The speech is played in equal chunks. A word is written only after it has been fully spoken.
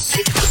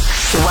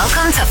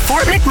Welcome to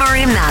Fort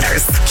McMurray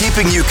Matters,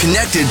 keeping you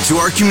connected to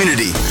our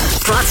community.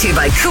 brought to you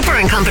by Cooper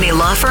 & Company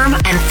Law Firm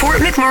and Fort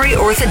McMurray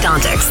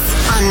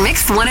Orthodontics on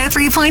Mix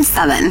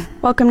 103.7.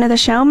 Welcome to the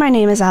show. My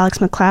name is Alex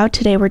McLeod.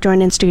 Today we're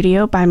joined in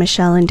studio by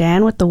Michelle and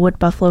Dan with the Wood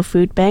Buffalo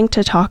Food Bank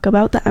to talk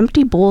about the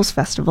Empty Bowls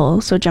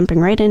Festival. So jumping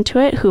right into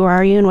it, who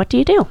are you and what do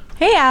you do?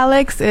 Hey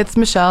Alex, it's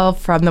Michelle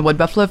from the Wood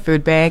Buffalo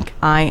Food Bank.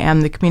 I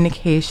am the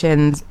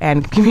Communications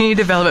and Community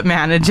Development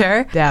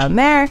Manager down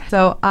there.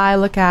 So I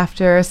look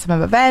after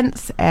some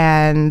events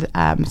and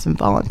some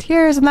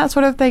volunteers and that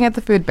sort of thing at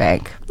the food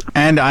bank.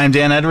 And I'm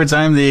Dan Edwards.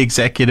 I'm the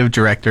Executive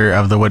Director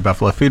of the Wood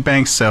Buffalo Food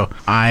Bank. So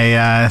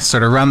I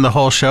sort of run the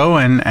whole show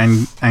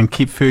and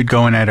keep food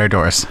going at our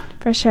doors.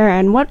 For sure.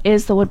 And what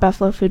is the Wood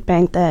Buffalo Food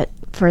Bank, that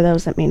for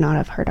those that may not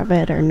have heard of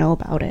it or know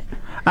about it?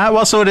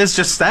 So it is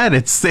just that.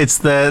 It's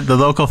the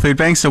local food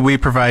bank. So we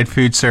provide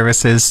food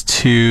services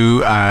to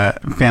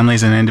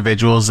families and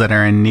individuals that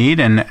are in need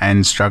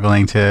and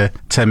struggling to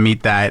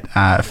meet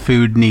that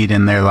food need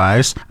in their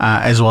lives,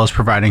 as well as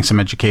providing some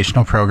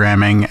educational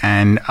programming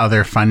and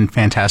other fun,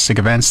 fantastic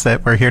events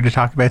that we're here to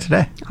talk about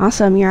today.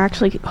 Awesome. You're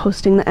actually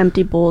hosting the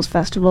Empty Bowls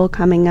Festival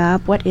coming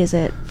up. What is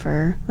it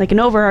for, like, an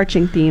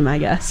overarching theme, I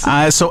guess?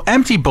 So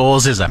Empty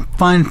Bowls is a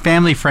fun,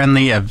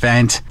 family-friendly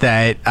event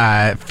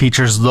that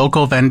features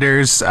local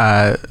vendors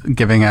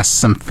giving us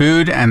some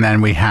food, and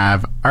then we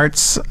have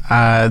arts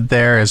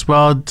there as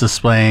well,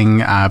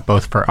 displaying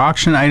both for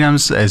auction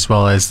items as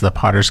well as the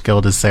Potter's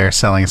Guild is there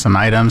selling some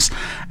items,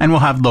 and we'll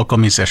have local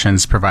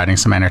musicians providing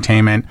some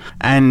entertainment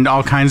and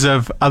all kinds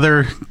of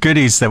other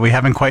goodies that we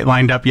haven't quite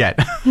lined up yet.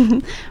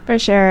 For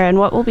sure. And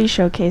what will be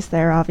showcased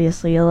there?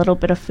 Obviously a little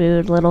bit of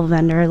food, little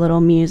vendor,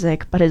 little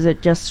music, but is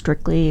it just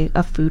strictly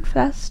a food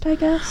fest, I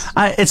guess?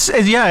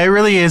 It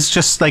really is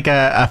just like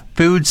a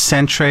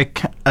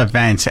food-centric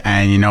event,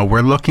 and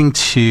we're looking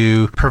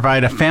to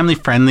provide a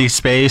family-friendly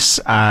space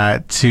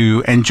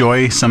to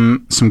enjoy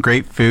some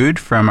great food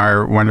from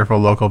our wonderful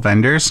local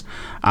vendors,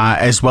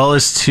 as well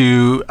as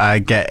to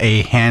get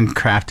a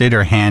handcrafted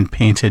or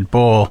hand-painted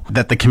bowl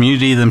that the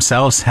community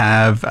themselves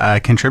have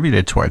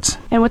contributed towards.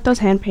 And with those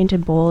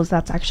hand-painted bowls,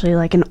 that's actually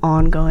like an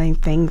ongoing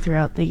thing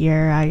throughout the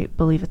year. I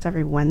believe it's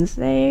every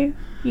Wednesday.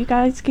 You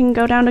guys can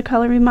go down to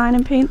Color Me Mine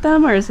and paint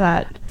them, or is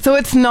that? So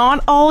it's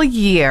not all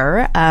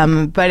year,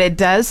 but it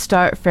does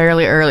start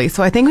fairly early.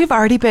 So I think we've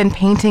already been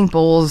painting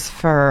bowls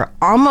for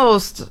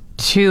almost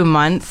 2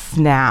 months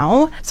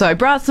now. So I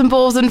brought some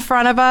bowls in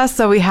front of us.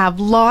 So we have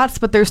lots,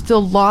 but there's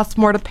still lots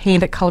more to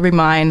paint at Color Me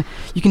Mine.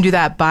 You can do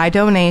that by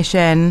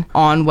donation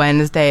on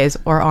Wednesdays,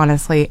 or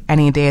honestly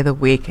any day of the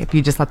week if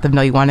you just let them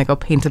know you want to go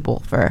paint a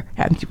bowl for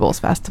Empty Bowls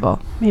Festival.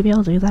 Maybe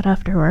I'll do that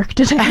after work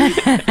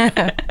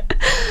today.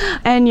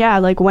 And yeah,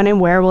 like when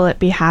and where will it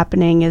be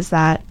happening? Is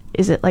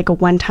it like a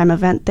one-time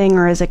event thing,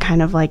 or is it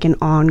kind of like an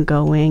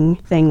ongoing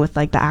thing with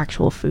like the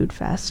actual food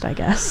fest, I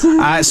guess?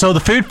 So the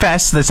food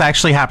fest that's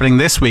actually happening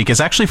this week is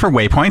actually for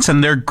Waypoints,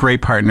 and they're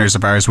great partners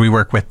of ours. We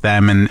work with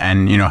them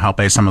and help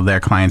out some of their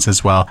clients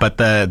as well. But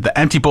the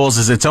Empty Bowls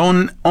is its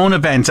own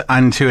event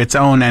unto its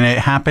own, and it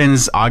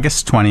happens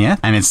August 20th,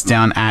 and it's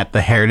down at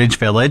the Heritage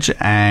Village,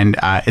 and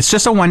it's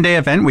just a one-day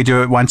event. We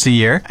do it once a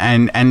year,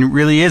 and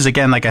really is,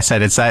 again, like I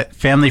said, it's that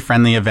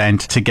family-friendly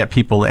event to get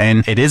people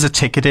in. It is a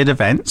ticketed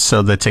event,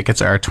 so the tickets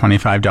are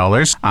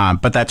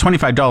 $25, but that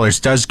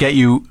 $25 does get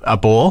you a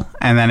bowl,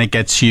 and then it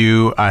gets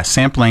you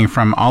sampling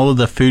from all of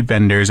the food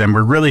vendors, and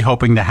we're really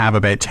hoping to have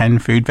about 10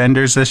 food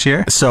vendors this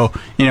year. So,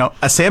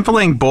 a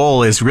sampling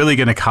bowl is really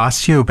going to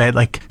cost you about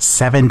like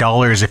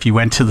 $7 if you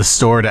went to the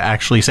store to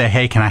actually say,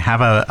 hey, can I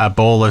have a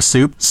bowl of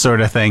soup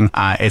sort of thing.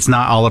 It's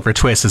not Oliver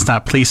Twist. It's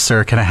not, please,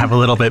 sir, can I have a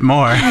little bit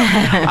more?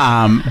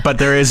 But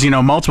there is,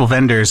 multiple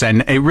vendors,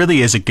 and it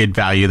really is a good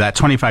value. That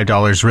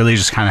 $25 really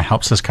just kind of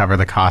helps us cover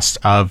the cost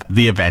of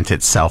the event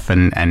itself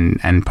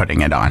and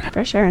putting it on.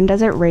 For sure. And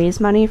does it raise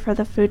money for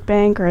the food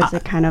bank, or is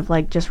it kind of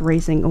like just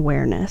raising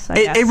awareness?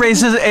 It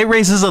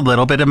raises a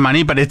little bit of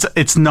money, but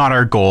it's not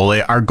our goal.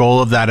 Our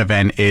goal of that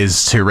event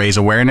is to raise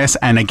awareness,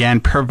 and again,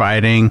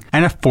 providing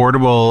an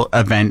affordable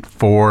event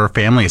for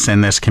families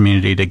in this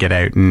community to get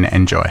out and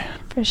enjoy.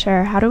 For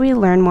sure. How do we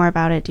learn more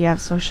about it? Do you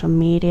have social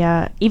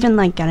media? Even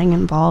like getting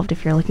involved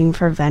if you're looking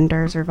for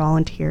vendors or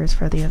volunteers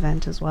for the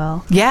event as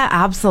well? Yeah,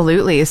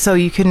 absolutely. So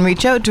you can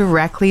reach out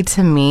directly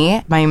to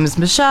me. My name is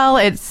Michelle.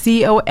 It's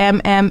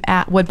COMM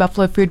at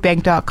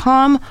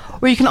woodbuffalofoodbank.com,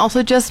 or you can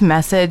also just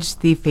message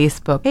the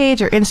Facebook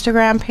page or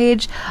Instagram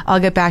page. I'll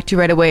get back to you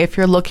right away if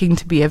you're looking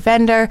to be a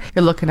vendor,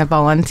 you're looking to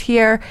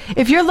volunteer.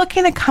 If you're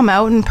looking to come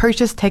out and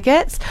purchase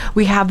tickets,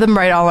 we have them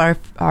right on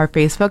our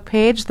Facebook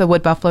page, the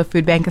Wood Buffalo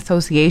Food Bank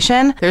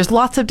Association. There's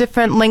lots of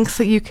different links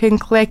that you can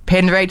click,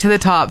 pinned right to the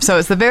top. So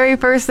it's the very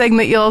first thing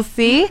that you'll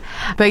see.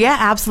 But yeah,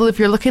 absolutely. If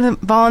you're looking to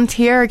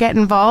volunteer or get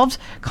involved,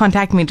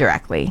 contact me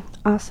directly.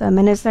 Awesome.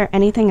 And is there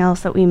anything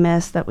else that we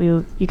missed that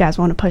you guys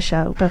want to push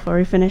out before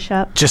we finish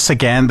up? Just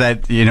again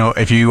that,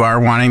 if you are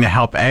wanting to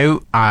help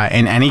out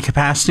in any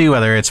capacity,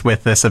 whether it's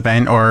with this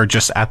event or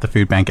just at the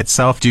food bank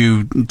itself,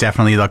 do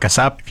definitely look us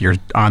up. If you're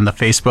on the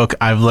Facebook,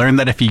 I've learned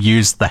that if you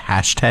use the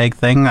hashtag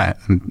thing,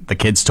 the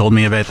kids told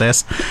me about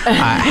this,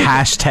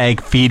 hashtag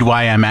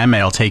FeedYMM,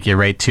 it'll take you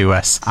right to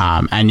us.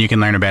 And you can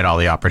learn about all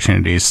the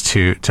opportunities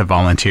to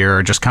volunteer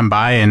or just come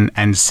by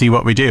and see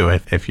what we do.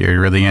 If you're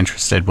really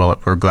interested,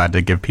 we're glad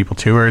to give people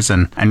tours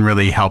and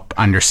really help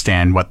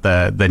understand what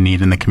the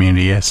need in the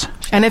community is.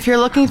 And if you're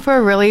looking for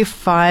a really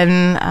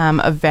fun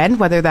event,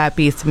 whether that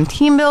be some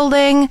team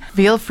building,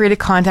 feel free to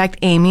contact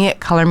Amy at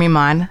Color Me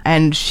Mon,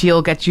 and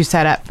she'll get you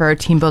set up for a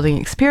team building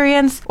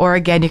experience. Or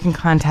again, you can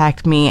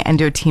contact me and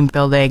do a team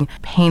building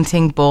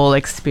painting bowl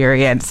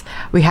experience.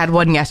 We had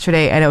one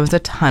yesterday and it was a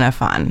ton of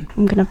fun.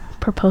 I'm going to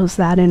propose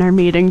that in our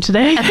meeting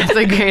today. That's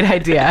a great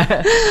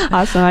idea.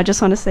 Awesome. I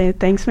just want to say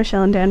thanks,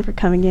 Michelle and Dan, for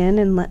coming in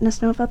and letting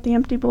us know about the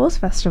Empty Bowls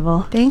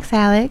Festival. Thanks,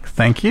 Alex.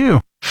 Thank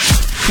you.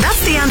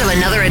 That's the end of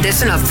another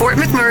edition of Fort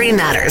McMurray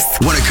Matters.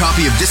 Want a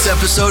copy of this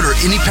episode or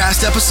any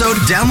past episode?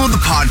 Download the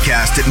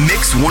podcast at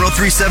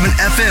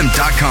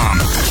mix1037fm.com.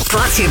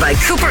 Brought to you by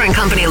Cooper and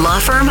Company Law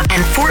Firm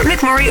and Fort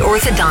McMurray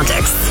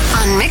Orthodontics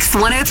on Mix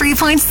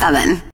 103.7.